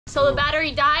So the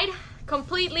battery died,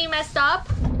 completely messed up.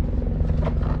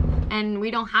 And we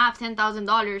don't have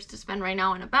 $10,000 to spend right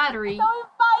now on a battery. So we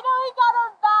finally got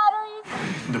our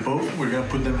batteries. The boat, we're gonna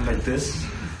put them like this.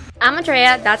 I'm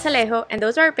Andrea, that's Alejo, and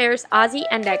those are our bears, Ozzy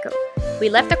and Echo. We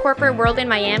left the corporate world in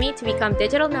Miami to become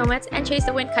digital nomads and chase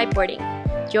the wind kiteboarding.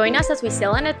 Join us as we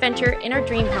sail an adventure in our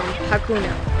dream home,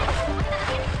 Hakuna.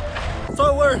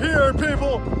 So we're here,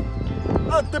 people,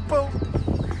 at the boat.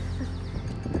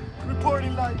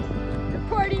 Reporting live.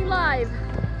 Reporting live.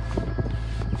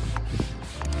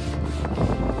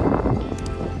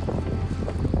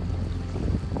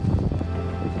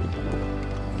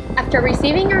 After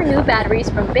receiving our new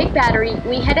batteries from BigBattery,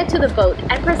 we headed to the boat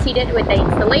and proceeded with the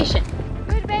installation.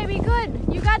 Good, baby, good.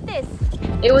 You got this.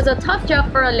 It was a tough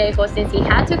job for Alejo since he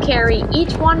had to carry each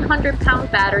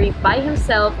 100-pound battery by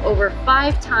himself over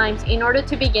 5 times in order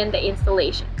to begin the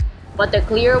installation. But the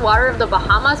clear water of the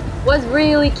Bahamas was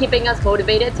really keeping us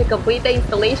motivated to complete the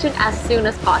installation as soon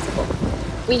as possible.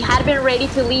 We had been ready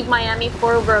to leave Miami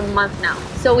for over a month now,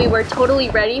 so we were totally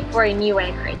ready for a new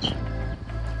anchorage.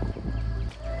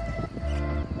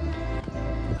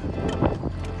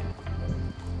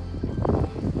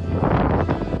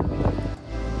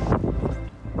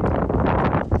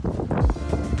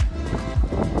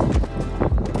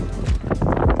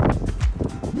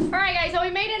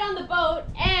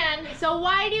 So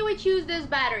why do we choose these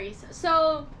batteries?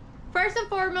 So first and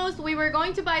foremost, we were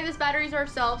going to buy these batteries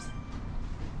ourselves.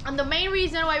 And the main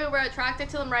reason why we were attracted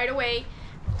to them right away,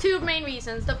 2 main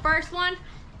reasons. The first one,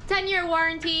 10-year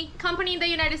warranty, company in the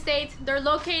United States, they're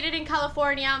located in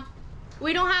California.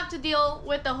 We don't have to deal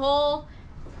with the whole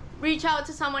reach out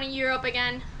to someone in Europe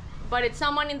again, but it's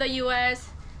someone in the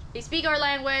US, they speak our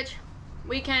language,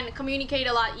 we can communicate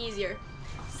a lot easier.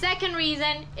 Second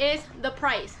reason is the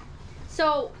price.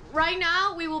 So right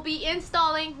now we will be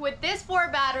installing with these 4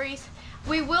 batteries.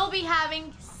 We will be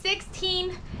having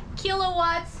 16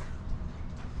 kilowatts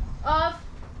of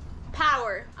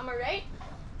power. Am I right?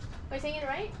 Am I saying it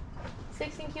right?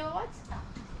 16 kilowatts?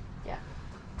 Yeah.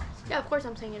 Yeah, of course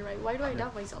I'm saying it right. Why do I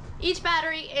doubt myself? Each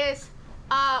battery is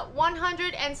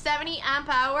 170 amp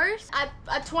hours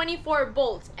at 24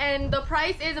 volts, and the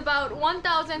price is about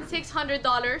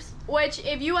 $1,600, which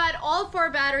if you add all 4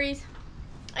 batteries,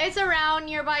 it's around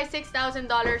nearby $6,000,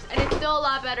 and it's still a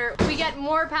lot better. We get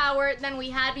more power than we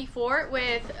had before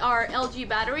with our LG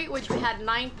battery, which we had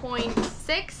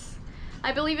 9.6,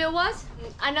 I believe it was.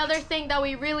 Another thing that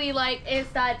we really like is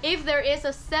that if there is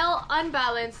a cell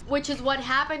unbalance, which is what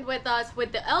happened with us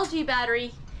with the LG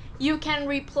battery, you can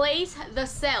replace the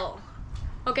cell.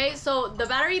 Okay, so the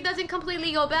battery doesn't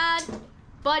completely go bad,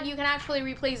 but you can actually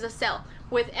replace the cell.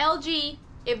 With LG,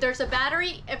 if there's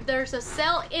a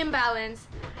cell imbalance,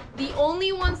 the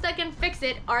only ones that can fix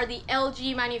it are the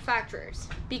LG manufacturers,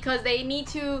 because they need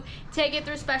to take it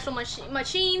through special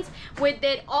machines. We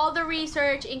did all the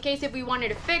research in case if we wanted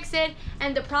to fix it,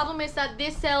 and the problem is that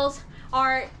these cells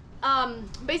are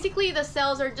basically the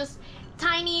cells are just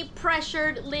tiny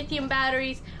pressured lithium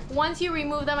batteries. Once you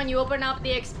remove them and you open up,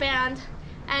 they expand,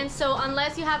 and so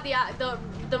unless you have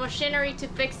the machinery to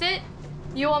fix it,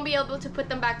 you won't be able to put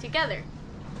them back together.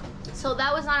 So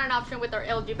that was not an option with our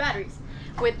LG batteries.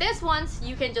 With this ones,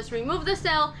 you can just remove the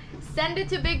cell, send it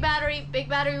to BigBattery.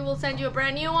 BigBattery will send you a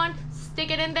brand new one,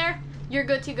 stick it in there, you're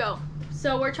good to go.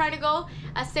 So we're trying to go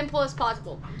as simple as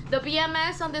possible. The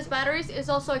BMS on these batteries is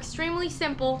also extremely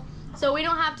simple, so we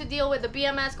don't have to deal with the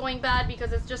BMS going bad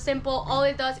because it's just simple. All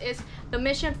it does is, the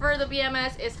mission for the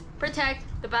BMS is protect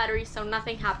the battery so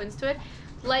nothing happens to it,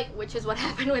 which is what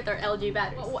happened with our LG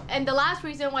batteries. And the last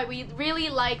reason why we really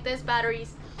like these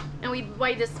batteries and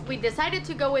we decided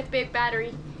to go with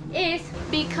BigBattery is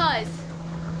because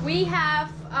we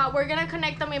have we're gonna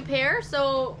connect them in pairs.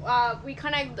 So we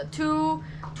connect the 2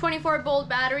 24-volt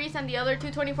batteries and the other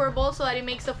 2 24 volts, so that it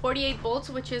makes the 48 volts,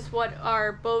 which is what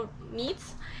our boat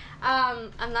needs.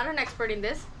 I'm not an expert in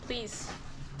this, please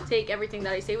take everything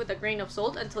that I say with a grain of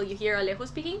salt until you hear Alejo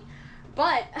speaking,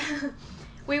 but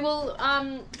we will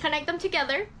connect them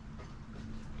together,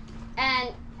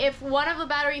 and if one of the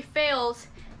battery fails,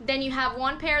 then you have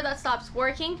one pair that stops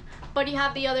working, but you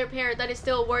have the other pair that is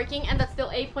still working, and that's still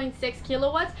 8.6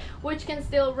 kilowatts, which can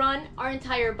still run our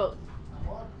entire boat.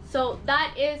 So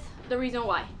that is the reason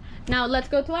why. Now let's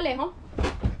go to Alejo.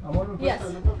 Yes.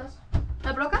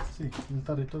 ¿La brocas? Sí, el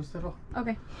tarrito este rojo.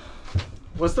 Okay.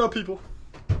 What's up, people?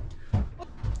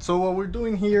 So what we're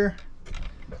doing here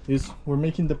is we're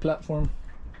making the platform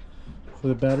for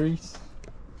the batteries.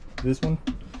 This one.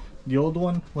 The old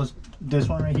one was this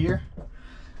one right here.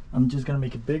 I'm just gonna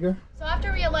make it bigger. So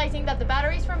after realizing that the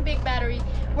batteries from BigBattery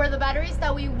were the batteries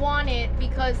that we wanted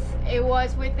because it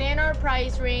was within our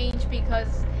price range,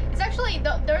 because it's actually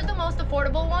they're the most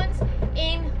affordable ones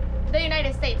in the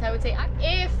United States, I would say.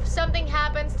 If something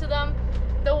happens to them,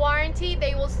 the warranty,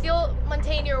 they will still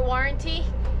maintain your warranty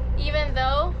even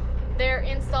though they're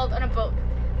installed on a boat,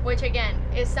 which again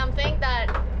is something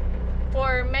that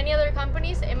for many other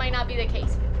companies it might not be the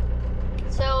case.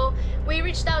 So we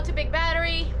reached out to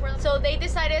BigBattery, so they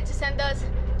decided to send us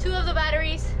 2 of the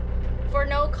batteries for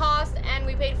no cost, and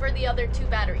we paid for the other 2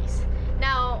 batteries.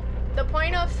 Now the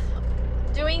point of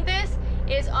doing this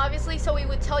is obviously so we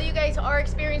would tell you guys our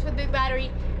experience with BigBattery,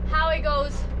 how it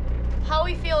goes, how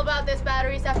we feel about these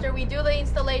batteries after we do the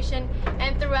installation,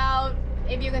 and throughout,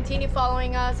 if you continue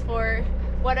following us for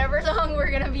whatever long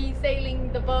we're gonna be sailing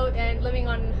the boat and living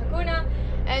on Hakuna.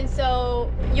 And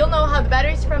so you'll know how the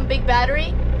batteries from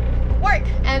BigBattery work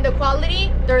and the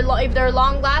quality, if they're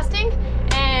long lasting,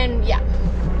 and yeah.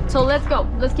 So let's go.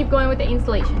 Let's keep going with the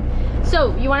installation.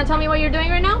 So you want to tell me what you're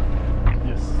doing right now?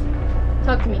 Yes.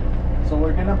 Talk to me. So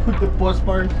we're gonna put the bus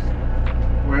bar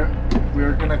where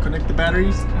we're gonna connect the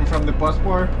batteries, and from the bus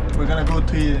bar we're gonna go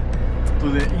to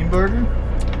the inverter.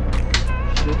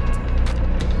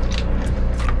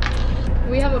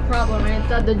 We have a problem, and it's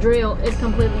that the drill is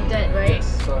completely dead, right?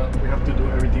 Yes, so we have to do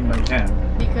everything by hand.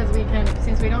 Because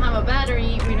since we don't have a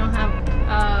battery, we don't have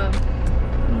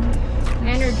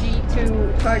energy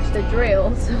to charge the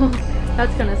drill, so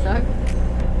that's gonna suck.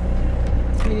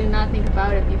 We did not think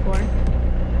about it before.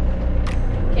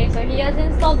 Okay, so he has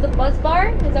installed the bus bar.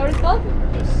 Is that what it's called?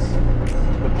 Yes.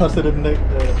 The positive and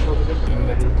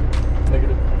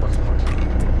negative bus bar.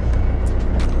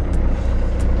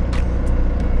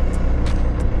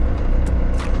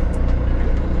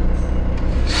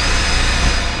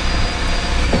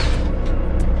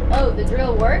 Oh, the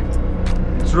drill worked?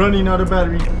 It's running out of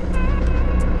battery.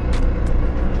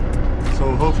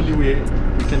 So hopefully we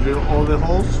can drill all the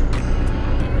holes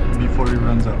before it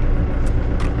runs out.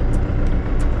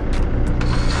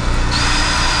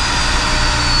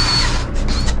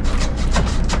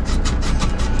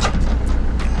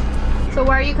 So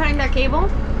where are you cutting that cable?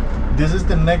 This is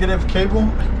the negative cable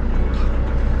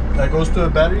that goes to the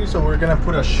battery, so we're gonna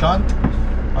put a shunt.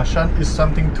 A shunt is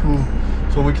something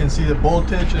so we can see the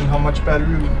voltage and how much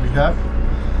battery we have.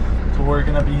 So we're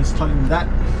gonna be installing that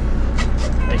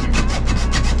right here.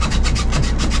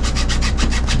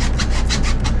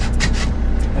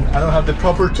 And I don't have the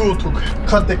proper tool to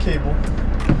cut the cable,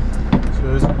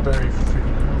 so it's very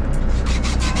freaking.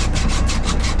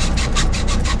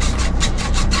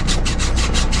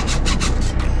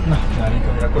 No, marico,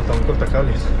 hubiera cortado un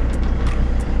cortacables.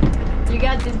 You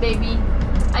got this, baby.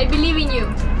 I believe in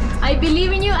you. I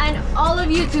believe in you, and all of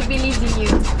YouTube believes in you.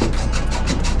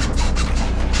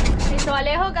 Okay, so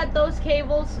Alejo got those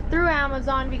cables through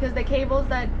Amazon because the cables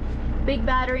that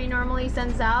BigBattery normally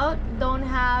sends out don't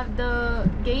have the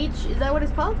gauge. Is that what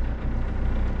it's called?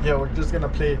 Yeah, we're just gonna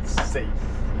play it safe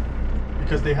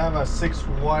because they have a 6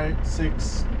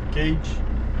 gauge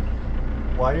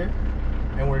wire,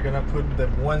 and we're gonna put the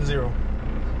 10.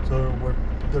 So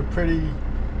they're pretty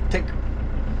thick.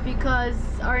 Because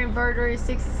our inverter is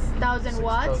 6,000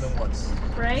 watts. 6,000 watts.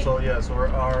 Right? So yeah, so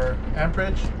our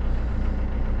amperage,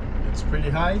 it's pretty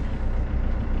high.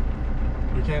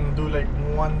 We can do like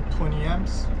 120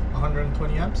 amps,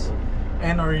 120 amps.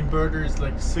 And our inverter is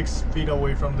like 6 feet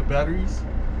away from the batteries.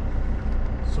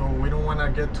 So we don't want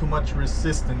to get too much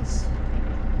resistance.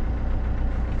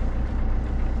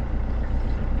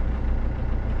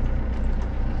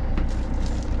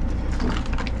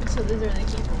 So these are the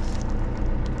cables.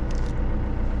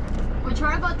 Which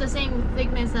are about the same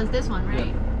thickness as this one, right?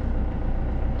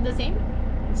 Yeah. The same?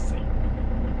 The same.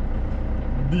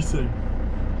 The same.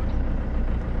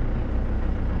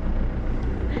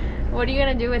 What are you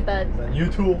gonna do with that? It's a new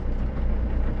tool.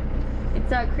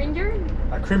 It's a cringer?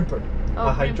 A crimper. Oh,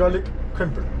 a hydraulic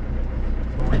crimper.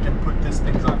 So we can put these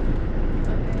things on.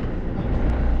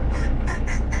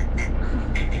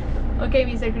 Okay,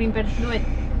 Mr. Crimper, do it.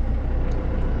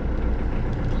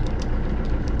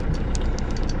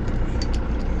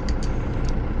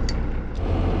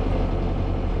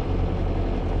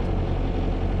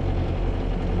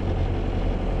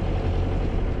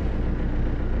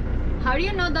 How do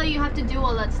you know that you have to do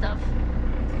all that stuff?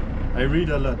 I read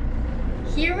a lot.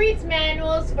 He reads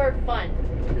manuals for fun.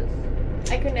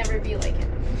 Yes. I could never be like him.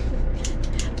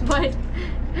 But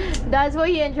that's what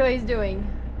he enjoys doing.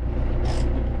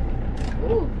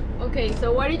 Ooh, okay,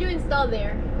 so what did you install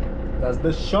there? That's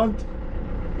the shunt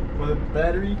for the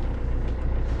battery.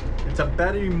 It's a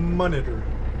battery monitor.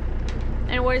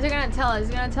 And what is it gonna tell us?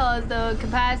 It's gonna tell us the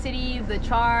capacity, the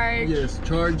charge. Yes,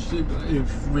 charge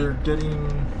if we're getting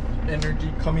energy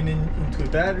coming into the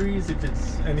batteries, if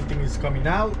it's anything is coming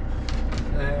out,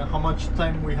 how much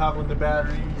time we have on the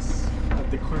batteries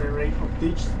at the current rate of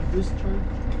discharge.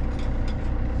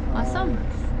 Awesome.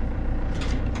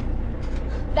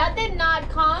 That did not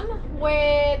come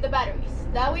with the batteries.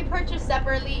 That we purchased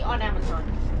separately on Amazon.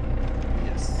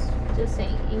 Yes. Just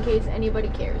saying, in case anybody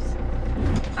cares.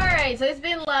 Alright, so it's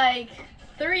been like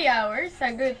 3 hours,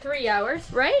 a good 3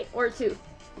 hours, right? Or 2?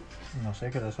 No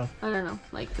sé qué razón. I don't know,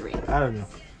 like 3. I don't know.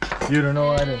 You don't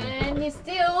know, I don't know. And he's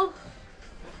still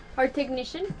our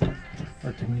technician.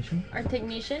 Our technician? Our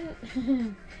technician,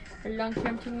 our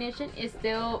long-term technician, is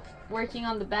still working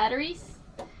on the batteries.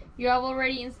 You have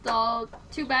already installed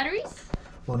 2 batteries?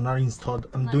 Well, not installed.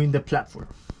 I'm doing the platform.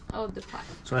 Oh, the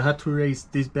platform. So I had to raise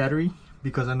this battery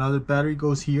because another battery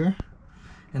goes here,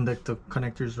 and the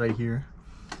connector is right here.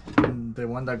 And the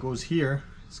one that goes here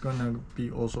is gonna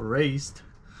be also raised,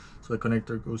 so the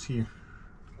connector goes here.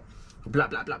 Blah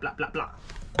blah blah blah blah blah.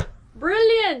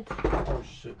 Brilliant! Oh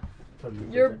shit!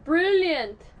 You're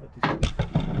brilliant.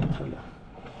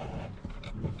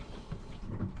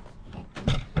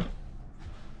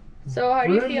 So how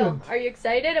do you feel? Brilliant. Are you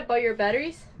excited about your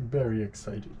batteries? Very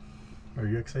excited. Are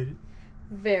you excited?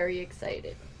 Very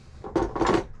excited.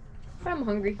 But I'm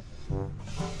hungry.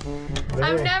 Very.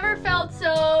 I've never felt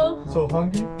so... So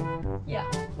hungry? Yeah.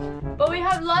 But we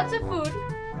have lots of food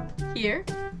here.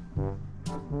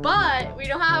 But we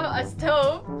don't have a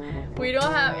stove. We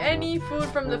don't have any food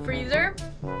from the freezer.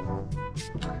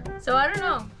 So I don't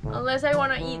know. Unless I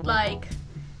want to eat like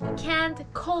canned,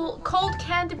 cold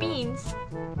canned beans.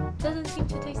 Doesn't seem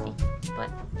too tasty.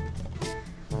 But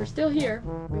we're still here.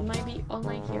 We might be all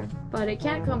night here. But I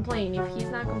can't complain. If he's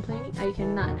not complaining, I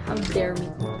cannot. How dare me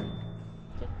complain.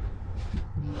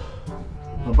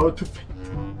 I'm about to faint.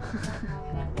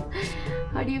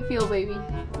 How do you feel, baby?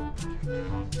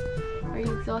 Are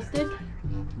you exhausted?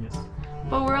 Yes.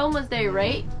 But we're almost there,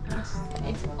 right?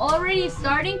 It's already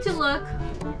starting to look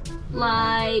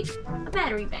like a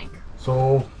battery bank.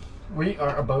 So we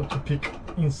are about to peek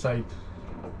inside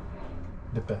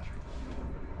the battery.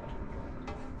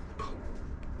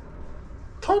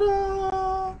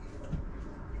 Ta-da!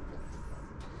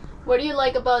 What do you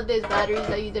like about these batteries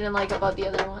that you didn't like about the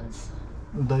other ones?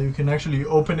 That you can actually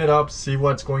open it up, see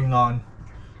what's going on.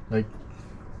 Like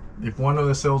if one of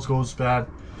the cells goes bad,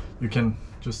 you can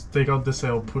just take out the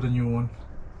cell, put a new one.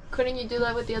 Couldn't you do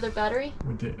that with the other battery?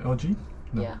 With the LG?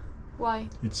 No. Yeah. Why?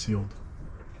 It's sealed.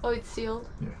 Oh, it's sealed?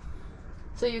 Yeah.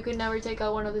 So you could never take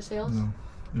out one of the cells? No.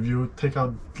 If you take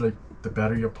out like the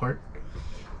battery apart,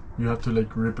 you have to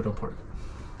like rip it apart.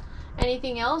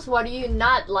 Anything else? What do you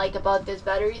not like about these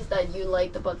batteries that you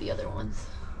liked about the other ones?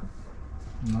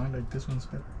 No, I like this one's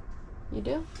better. You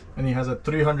do? And it has a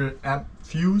 300 amp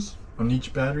fuse on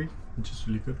each battery, which is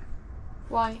really good.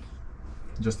 Why?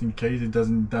 Just in case it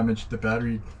doesn't damage the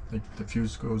battery, like the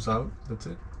fuse goes out, that's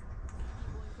it.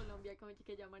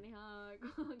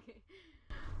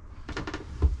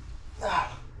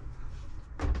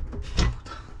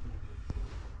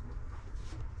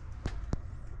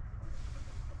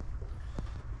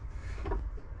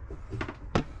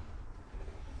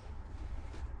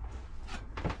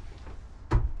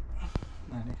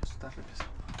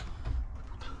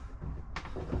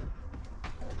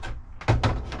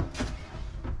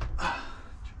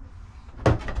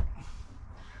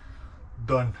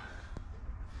 Done.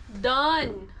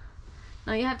 Done!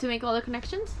 Now you have to make all the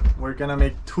connections? We're gonna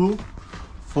make two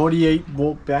 48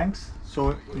 volt banks.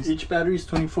 So each battery is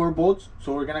 24 volts.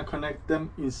 So we're gonna connect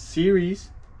them in series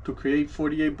to create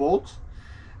 48 volts.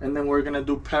 And then we're gonna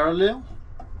do parallel.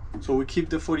 So we keep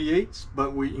the 48s,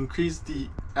 but we increase the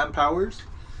amp hours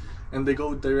and they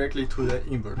go directly to the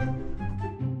inverter.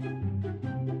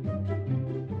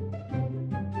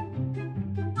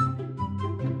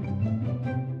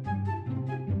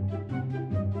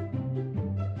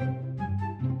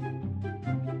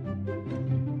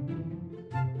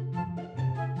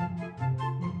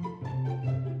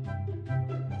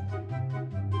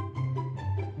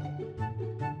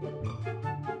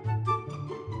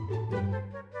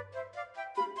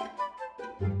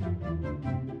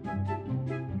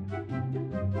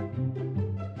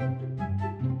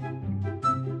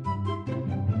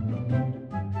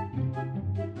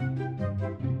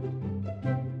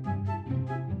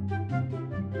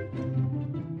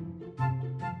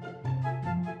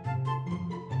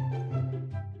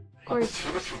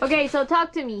 Okay, so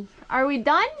talk to me. Are we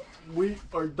done? We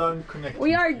are done connecting.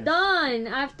 We are done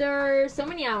after so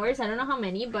many hours. I don't know how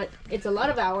many, but it's a lot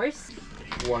of hours.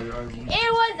 Why It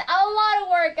was a lot of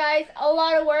work, guys. A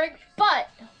lot of work, but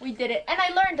we did it. And I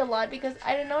learned a lot because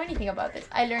I didn't know anything about this.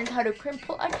 I learned how to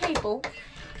crimple a cable.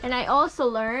 And I also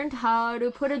learned how to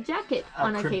put a jacket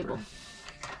on a cable.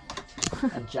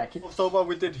 A jacket. So what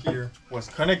we did here was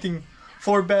connecting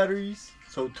 4 batteries.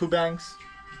 So 2 banks,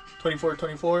 24,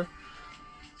 24,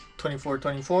 24,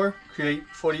 24. Create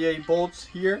 48 volts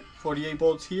here, 48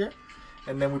 volts here.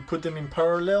 And then we put them in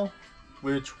parallel,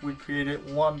 which we created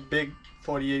one big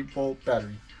 48 volt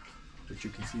battery, which you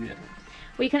can see there.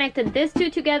 We connected these two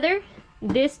together,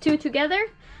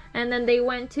 and then they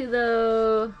went to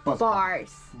the bus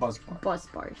bars.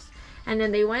 And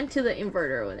then they went to the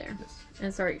inverter over there. Yes.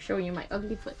 And sorry, showing you my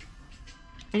ugly foot.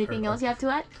 Anything else you have to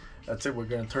add? That's it. We're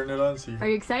gonna turn it on. See. Are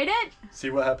you excited?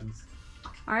 See what happens.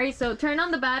 All right. So turn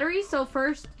on the batteries. So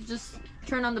first, just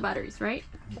turn on the batteries, right?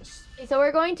 Yes. Okay, so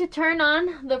we're going to turn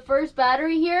on the first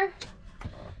battery here.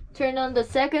 Turn on the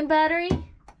second battery.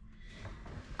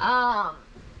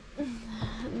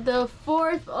 The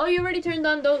fourth. Oh, you already turned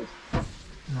on those.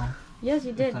 No. Yes,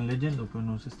 you did. Están leyendo, pero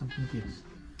no se están pintiendo.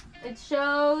 It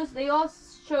shows. They all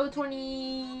show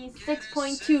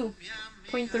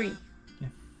 26.2.3. Yeah.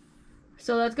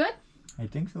 So that's good. I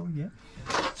think so. Yeah.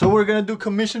 So we're gonna do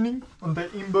commissioning on the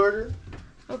inverter,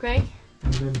 Okay.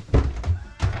 and then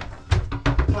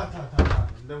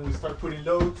and then we start putting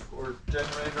load or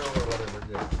generator or whatever.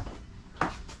 Yeah.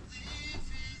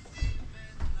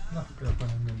 No, quiero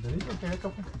ponerme el dedito que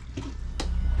acá.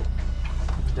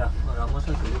 Ya, ahora vamos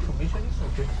a hacer el commissioning.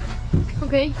 Okay.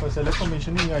 Okay. Para hacer el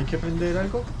commissioning hay que prender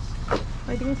algo.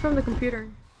 I think it's from the computer.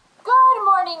 Good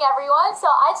morning, everyone. So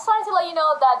I just wanted to let you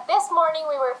know that this morning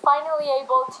we were finally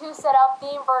able to set up the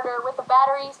inverter with the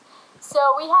batteries.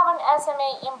 So we have an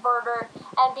SMA inverter,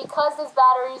 and because these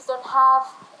batteries don't have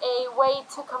a way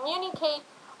to communicate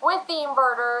with the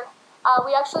inverter,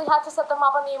 we actually had to set them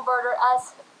up on the inverter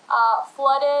as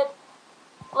flooded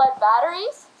lead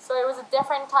batteries. So it was a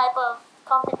different type of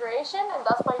configuration, and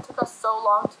that's why it took us so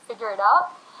long to figure it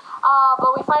out.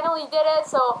 But we finally did it,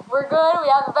 so we're good. We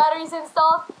have the batteries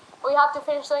installed. We have to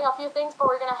finish doing a few things, but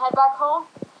we're gonna head back home,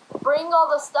 bring all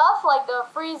the stuff like the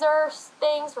freezer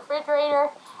things, refrigerator,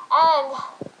 and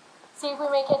see if we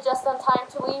make it just in time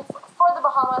to leave for the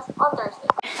Bahamas on Thursday.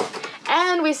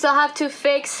 And we still have to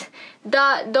fix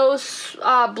those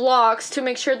blocks to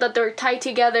make sure that they're tied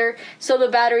together so the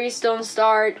batteries don't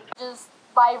start Just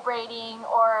vibrating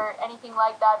or anything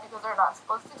like that, because they're not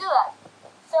supposed to do that.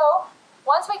 So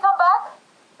once we come back,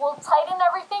 we'll tighten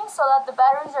everything so that the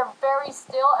batteries are very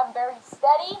still and very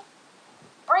steady.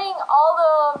 Bring all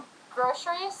the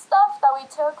grocery stuff that we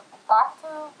took back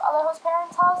to Alejo's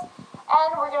parents' house,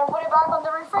 and we're gonna put it back on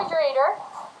the refrigerator,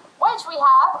 which we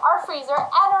have our freezer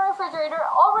and our refrigerator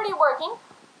already working,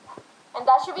 and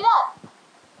that should be that.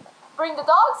 Bring the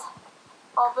dogs.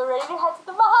 I'll be ready to head to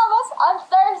the Bahamas on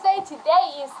Thursday.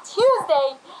 Today is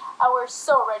Tuesday, and we're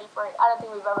so ready for it. I don't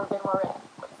think we've ever been more ready.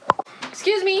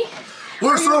 Excuse me.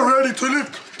 We're so ready to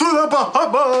leave to the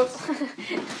Bahamas.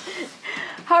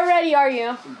 How ready are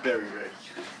you? Very ready.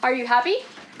 Are you happy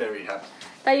Very happy.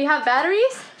 that you have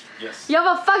batteries? Yes. You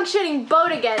have a functioning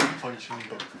boat again. Functioning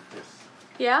boat. Yes.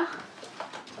 Yeah?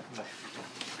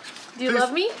 Do you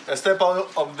love me? A step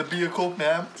out of the vehicle,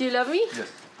 ma'am. Do you love me?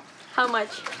 Yes. How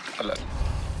much? A lot.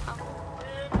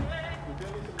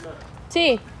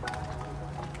 Sí.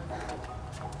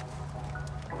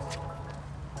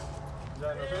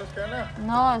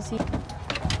 No, sí.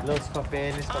 Los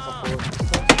papeles,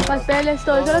 pasaportes. Papeles,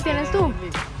 todo eso lo tienes tú.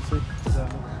 Sí.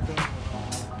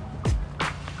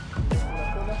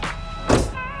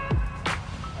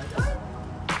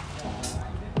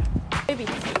 Baby.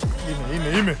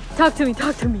 Dime. Talk to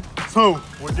me. So,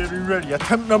 we're getting ready.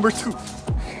 Attempt number 2.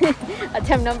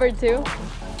 Attempt number 2.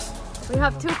 We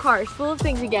have 2 cars full of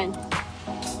things again.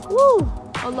 Woo!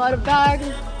 A lot of bags,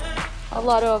 a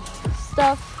lot of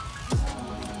stuff,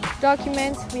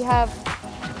 documents. We have,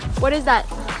 what is that?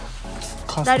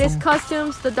 Custom. That is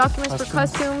customs, the documents for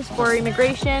customs, for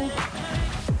immigration.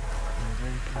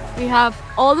 We have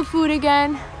all the food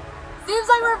again. Seems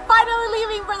like we're finally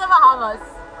leaving for the Bahamas.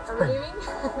 Are we leaving?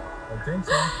 I think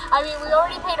so. I mean, we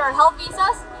already paid our health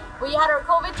visas. We had our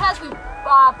COVID test. We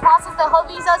processed the health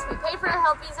visas. We paid for our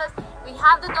health visas. We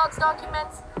have the dog's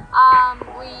documents.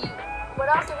 What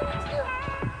else do we need to do?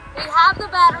 We have the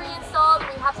battery installed.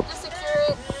 We have to just secure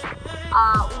it. We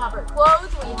have our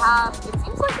clothes. It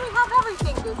seems like we have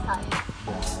everything this time.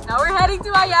 Now we're heading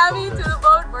to Miami to the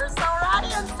boat. We're so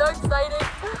ready. I'm so excited.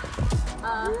 I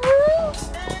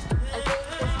think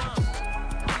this will be,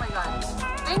 oh my god.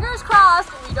 Fingers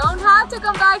crossed, we don't have to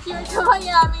come back here to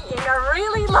Miami in a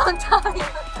really long time.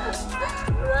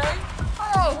 Right?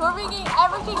 Alright, we're bringing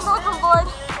everything back on board.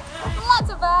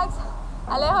 Lots of bags.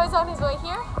 Alejo is on his way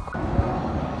here.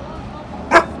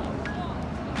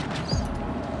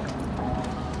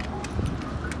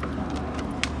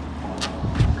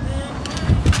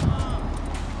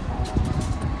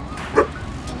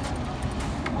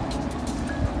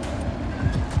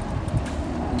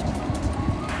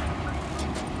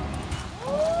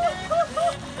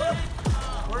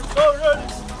 We're so ready.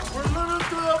 We're living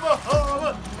to the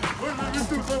Bahamas. We're living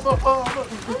to the Bahamas.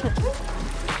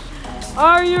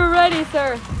 Are you ready,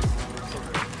 sir?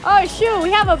 Oh shoot,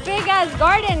 we have a big ass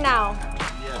garden now.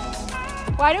 Yes.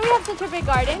 Why do we have such a big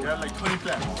garden? We have like 20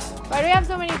 plants. Why do we have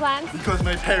so many plants? Because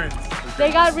my parents.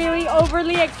 They got really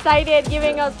overly excited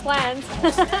giving us plants.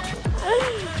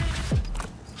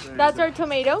 That's our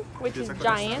tomato, which is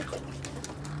giant.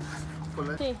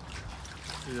 Sí.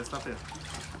 Sí, ya está feo.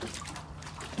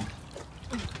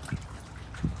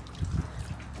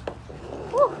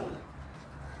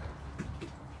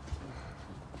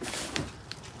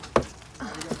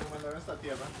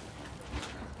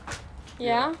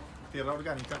 Yeah. Tierra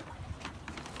orgánica.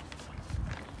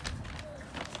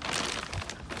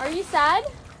 Are you sad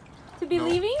to be No.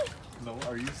 leaving? No,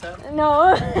 are you sad?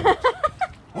 No.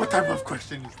 What type of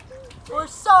question is We're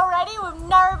so ready. We've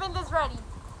never been this ready.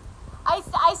 I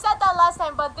said that last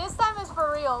time, but this time is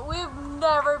for real. We've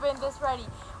never been this ready.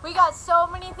 We got so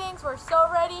many things. We're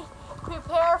so ready.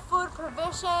 Prepare food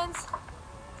provisions.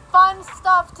 Fun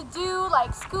stuff to do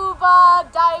like scuba,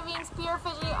 diving,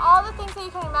 spearfishing, all the things that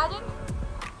you can imagine.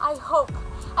 I hope.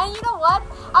 And you know what?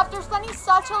 After spending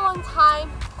such a long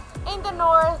time in the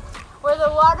north where the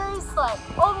water is like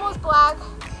almost black,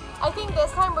 I think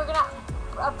this time we're gonna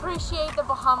appreciate the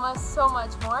Bahamas so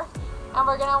much more, and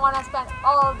we're gonna want to spend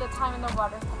all of the time in the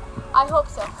water. I hope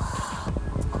so.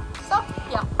 So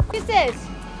yeah. This is.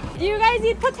 Do you guys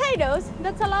eat potatoes?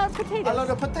 That's a lot of potatoes. a lot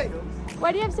of potatoes?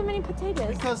 Why do you have so many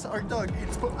potatoes? Because our dog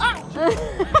eats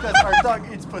because our dog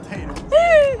eats potatoes.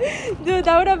 Dude,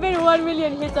 that would have been 1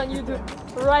 million hits on YouTube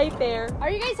right there.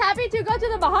 Are you guys happy to go to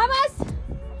the Bahamas?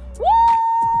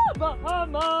 Woo!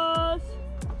 Bahamas!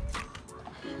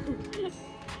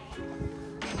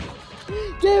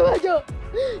 ¿Qué vaya?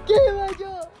 ¿Qué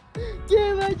vaya?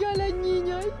 ¿Qué vaya a los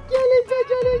niños? ¿Qué les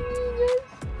vaya a los niños?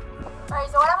 Alright,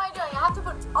 so what am I doing? I have to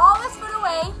put all this food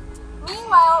away.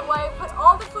 Meanwhile, while I put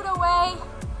all the food away,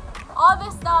 all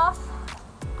this stuff,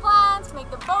 plans, make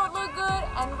the boat look good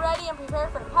and ready and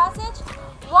prepared for the passage,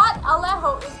 what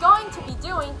Alejo is going to be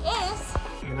doing is...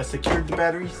 I'm gonna secure the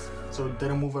batteries so they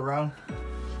don't move around.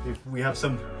 If we have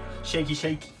some shaky,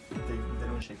 they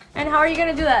don't shake. And how are you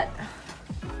gonna do that?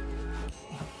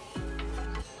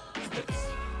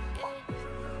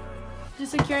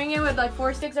 Just securing it with like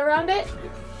 4 sticks around it?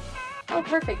 Oh,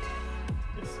 perfect.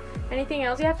 Yes. Anything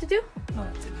else you have to do? No,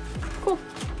 that's it. Cool.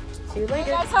 See you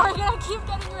later. Guys, so we're gonna keep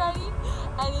getting ready,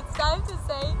 and it's time to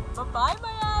say bye-bye,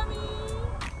 Miami!